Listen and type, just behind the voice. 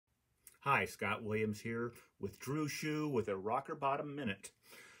Hi, Scott Williams here with Drew Shoe with a Rocker Bottom Minute.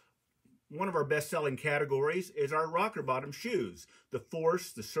 One of our best-selling categories is our rocker bottom shoes. The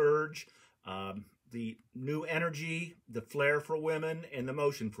Force, the Surge, the New Energy, the Flare for women, and the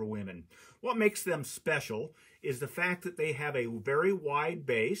Motion for women. What makes them special is the fact that they have a very wide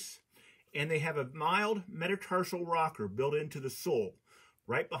base and they have a mild metatarsal rocker built into the sole,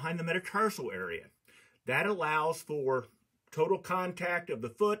 right behind the metatarsal area. That allows for total contact of the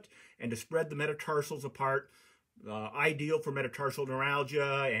foot and to spread the metatarsals apart, ideal for metatarsal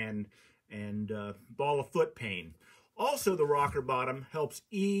neuralgia and ball of foot pain. Also, the rocker bottom helps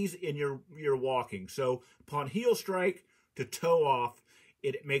ease in your walking. So upon heel strike to toe off,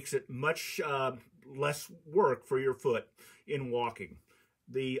 it makes it much less work for your foot in walking.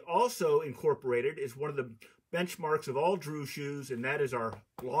 The also incorporated is one of the benchmarks of all Drew shoes, and that is our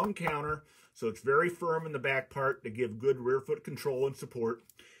long counter. So it's very firm in the back part to give good rear foot control and support.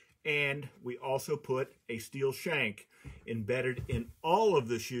 And we also put a steel shank embedded in all of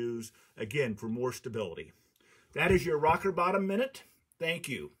the shoes, again, for more stability. That is your Rocker Bottom Minute. Thank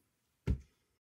you.